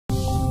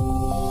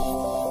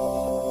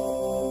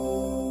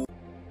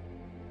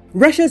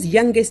Russia's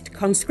youngest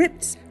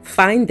conscripts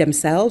find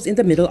themselves in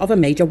the middle of a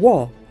major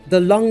war. The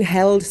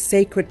long-held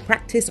sacred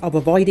practice of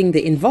avoiding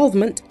the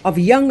involvement of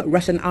young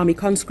Russian army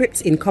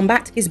conscripts in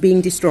combat is being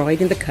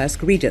destroyed in the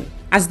Kursk region.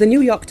 As the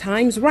New York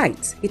Times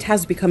writes, it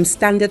has become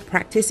standard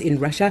practice in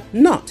Russia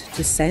not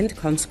to send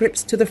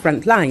conscripts to the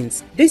front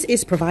lines. This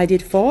is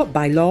provided for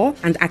by law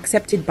and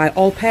accepted by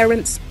all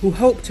parents who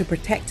hope to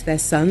protect their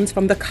sons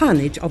from the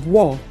carnage of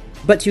war.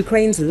 But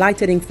Ukraine's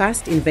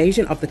lightning-fast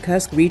invasion of the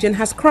Kursk region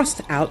has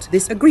crossed out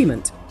this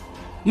agreement.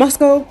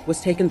 Moscow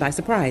was taken by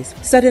surprise.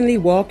 Suddenly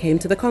war came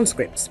to the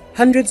conscripts.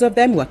 Hundreds of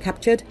them were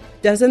captured,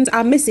 dozens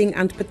are missing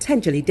and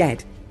potentially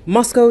dead.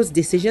 Moscow's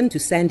decision to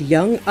send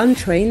young,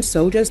 untrained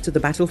soldiers to the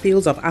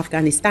battlefields of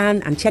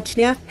Afghanistan and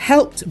Chechnya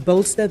helped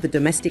bolster the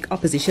domestic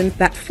opposition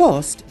that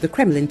forced the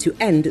Kremlin to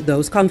end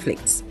those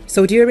conflicts.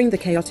 So during the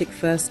chaotic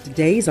first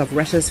days of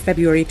Russia's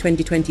February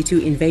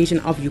 2022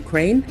 invasion of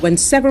Ukraine, when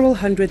several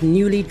hundred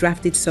newly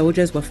drafted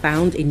soldiers were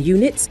found in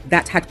units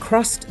that had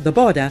crossed the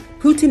border,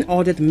 Putin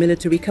ordered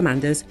military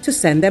commanders to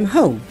send them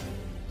home.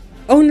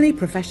 Only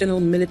professional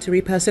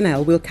military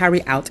personnel will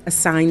carry out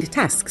assigned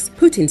tasks,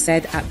 Putin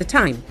said at the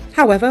time.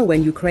 However,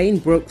 when Ukraine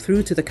broke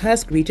through to the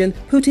Kursk region,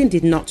 Putin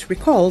did not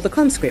recall the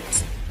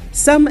conscripts.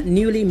 Some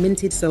newly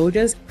minted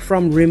soldiers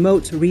from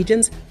remote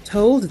regions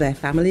told their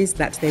families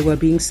that they were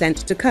being sent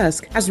to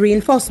Kursk as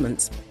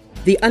reinforcements.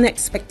 The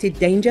unexpected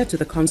danger to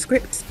the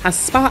conscripts has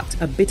sparked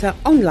a bitter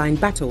online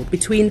battle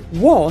between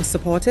war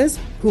supporters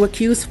who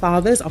accuse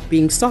fathers of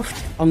being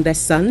soft on their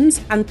sons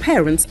and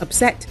parents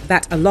upset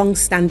that a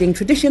long-standing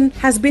tradition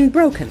has been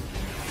broken.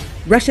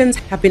 Russians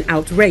have been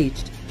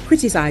outraged,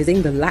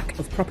 criticizing the lack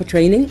of proper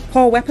training,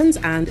 poor weapons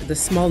and the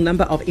small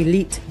number of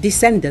elite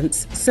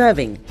descendants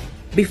serving.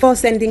 Before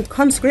sending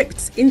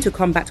conscripts into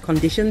combat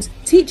conditions,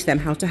 teach them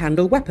how to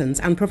handle weapons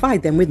and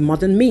provide them with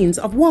modern means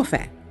of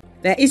warfare.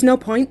 There is no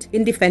point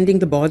in defending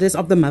the borders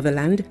of the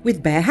motherland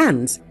with bare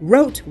hands,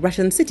 wrote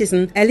Russian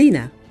citizen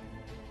Elena.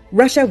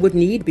 Russia would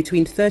need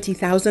between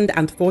 30,000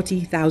 and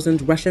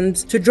 40,000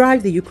 Russians to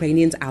drive the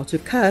Ukrainians out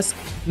of Kursk,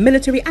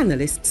 military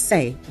analysts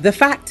say. The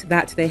fact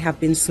that they have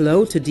been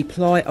slow to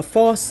deploy a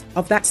force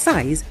of that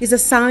size is a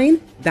sign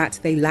that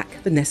they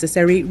lack the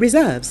necessary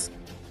reserves.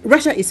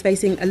 Russia is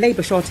facing a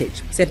labor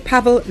shortage, said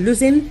Pavel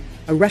Luzin,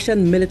 a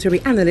Russian military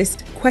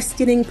analyst,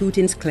 questioning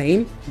Putin's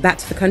claim that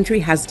the country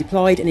has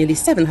deployed nearly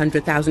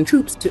 700,000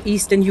 troops to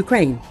eastern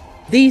Ukraine.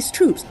 These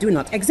troops do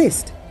not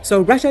exist,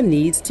 so Russia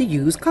needs to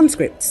use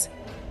conscripts.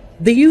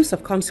 The use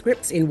of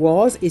conscripts in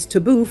wars is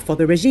taboo for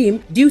the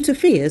regime due to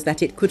fears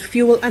that it could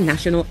fuel a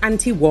national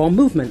anti-war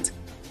movement.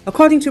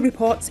 According to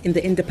reports in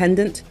the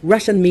independent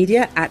Russian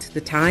media at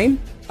the time,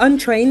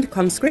 untrained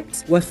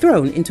conscripts were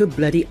thrown into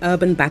bloody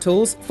urban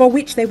battles for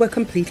which they were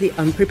completely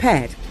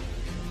unprepared.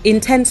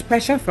 Intense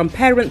pressure from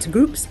parent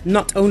groups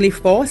not only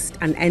forced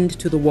an end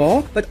to the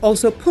war, but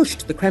also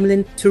pushed the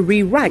Kremlin to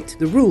rewrite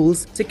the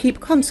rules to keep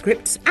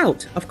conscripts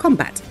out of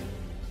combat.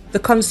 The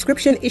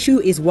conscription issue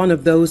is one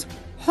of those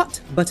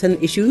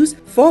hot-button issues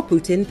for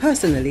Putin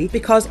personally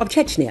because of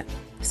Chechnya,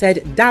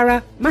 said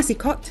Dara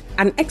Masikot,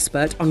 an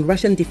expert on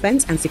Russian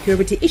defense and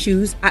security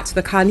issues at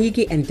the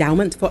Carnegie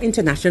Endowment for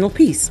International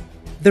Peace.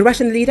 The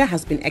Russian leader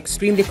has been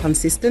extremely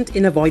consistent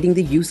in avoiding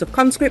the use of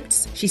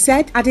conscripts, she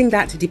said, adding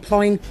that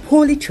deploying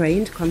poorly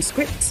trained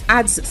conscripts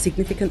adds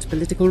significant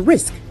political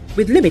risk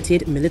with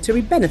limited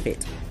military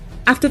benefit.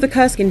 After the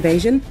Kursk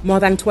invasion, more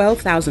than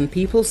 12,000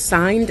 people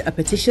signed a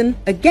petition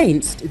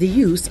against the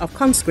use of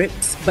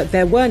conscripts, but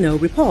there were no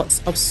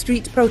reports of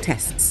street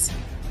protests.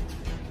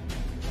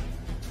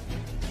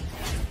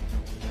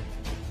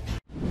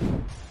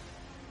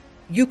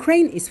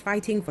 Ukraine is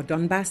fighting for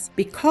Donbass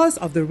because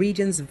of the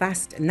region's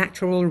vast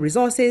natural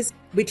resources,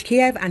 which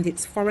Kiev and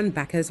its foreign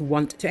backers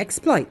want to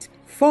exploit,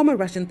 former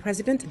Russian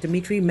President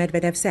Dmitry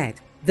Medvedev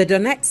said. The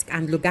Donetsk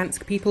and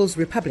Lugansk People's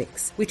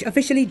Republics, which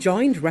officially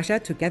joined Russia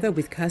together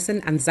with Kherson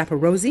and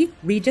Zaporozhye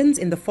regions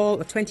in the fall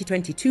of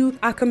 2022,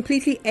 are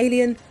completely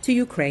alien to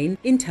Ukraine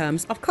in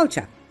terms of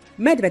culture,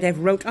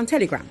 Medvedev wrote on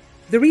Telegram.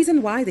 The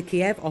reason why the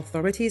Kiev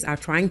authorities are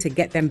trying to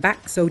get them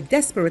back so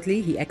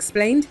desperately, he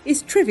explained,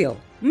 is trivial.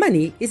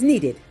 Money is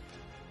needed.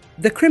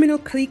 The criminal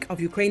clique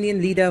of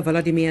Ukrainian leader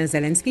Volodymyr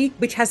Zelenski,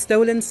 which has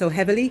stolen so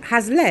heavily,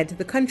 has led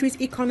the country's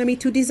economy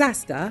to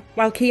disaster,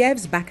 while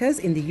Kiev's backers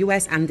in the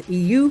US and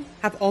EU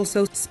have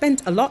also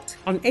spent a lot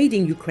on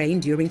aiding Ukraine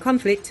during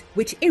conflict,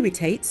 which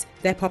irritates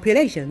their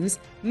populations,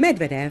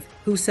 Medvedev,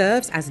 who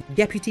serves as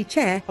deputy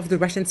chair of the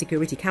Russian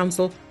Security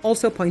Council,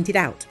 also pointed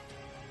out.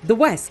 The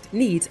West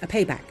needs a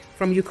payback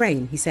from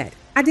Ukraine, he said,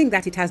 adding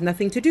that it has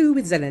nothing to do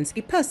with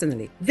Zelensky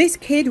personally. This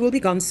kid will be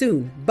gone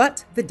soon,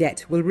 but the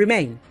debt will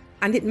remain,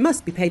 and it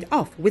must be paid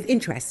off with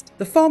interest,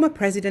 the former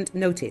president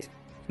noted.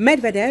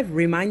 Medvedev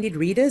reminded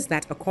readers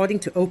that according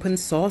to open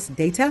source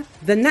data,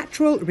 the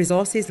natural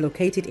resources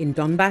located in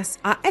Donbass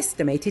are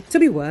estimated to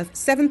be worth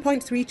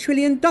 $7.3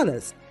 trillion.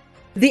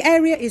 The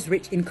area is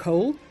rich in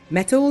coal,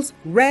 metals,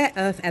 rare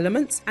earth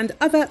elements, and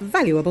other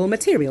valuable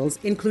materials,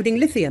 including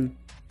lithium.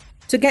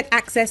 To get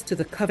access to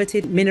the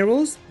coveted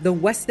minerals, the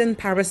Western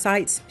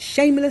parasites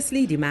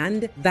shamelessly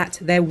demand that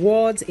their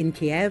wards in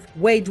Kiev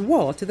wage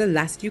war to the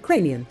last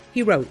Ukrainian,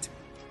 he wrote.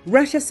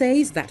 Russia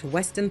says that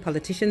Western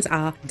politicians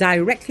are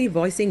directly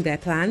voicing their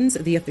plans,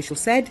 the official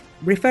said,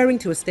 referring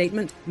to a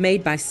statement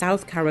made by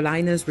South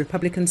Carolina's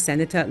Republican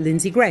Senator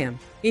Lindsey Graham.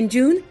 In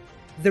June,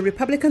 the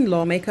Republican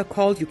lawmaker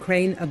called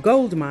Ukraine a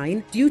gold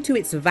mine due to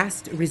its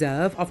vast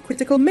reserve of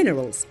critical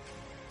minerals.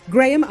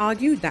 Graham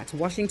argued that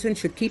Washington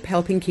should keep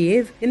helping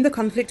Kyiv in the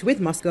conflict with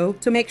Moscow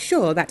to make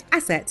sure that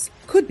assets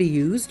could be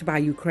used by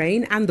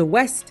Ukraine and the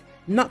West,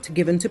 not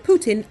given to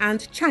Putin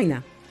and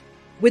China.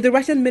 With the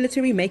Russian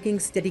military making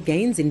steady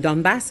gains in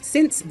Donbass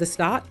since the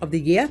start of the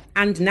year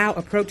and now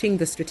approaching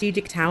the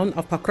strategic town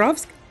of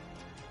Pokrovsk,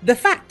 the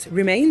fact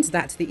remains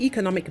that the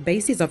economic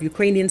basis of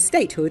Ukrainian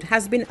statehood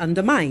has been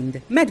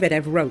undermined,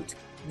 Medvedev wrote.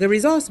 The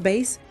resource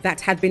base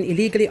that had been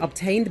illegally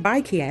obtained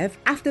by Kiev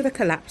after the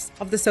collapse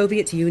of the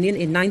Soviet Union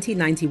in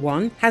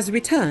 1991 has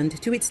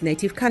returned to its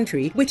native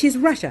country, which is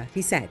Russia,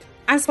 he said.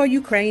 As for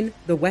Ukraine,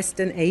 the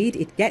Western aid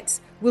it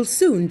gets will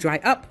soon dry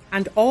up,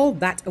 and all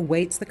that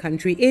awaits the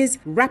country is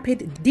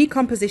rapid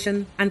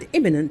decomposition and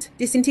imminent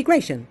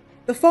disintegration,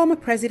 the former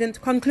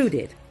president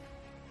concluded.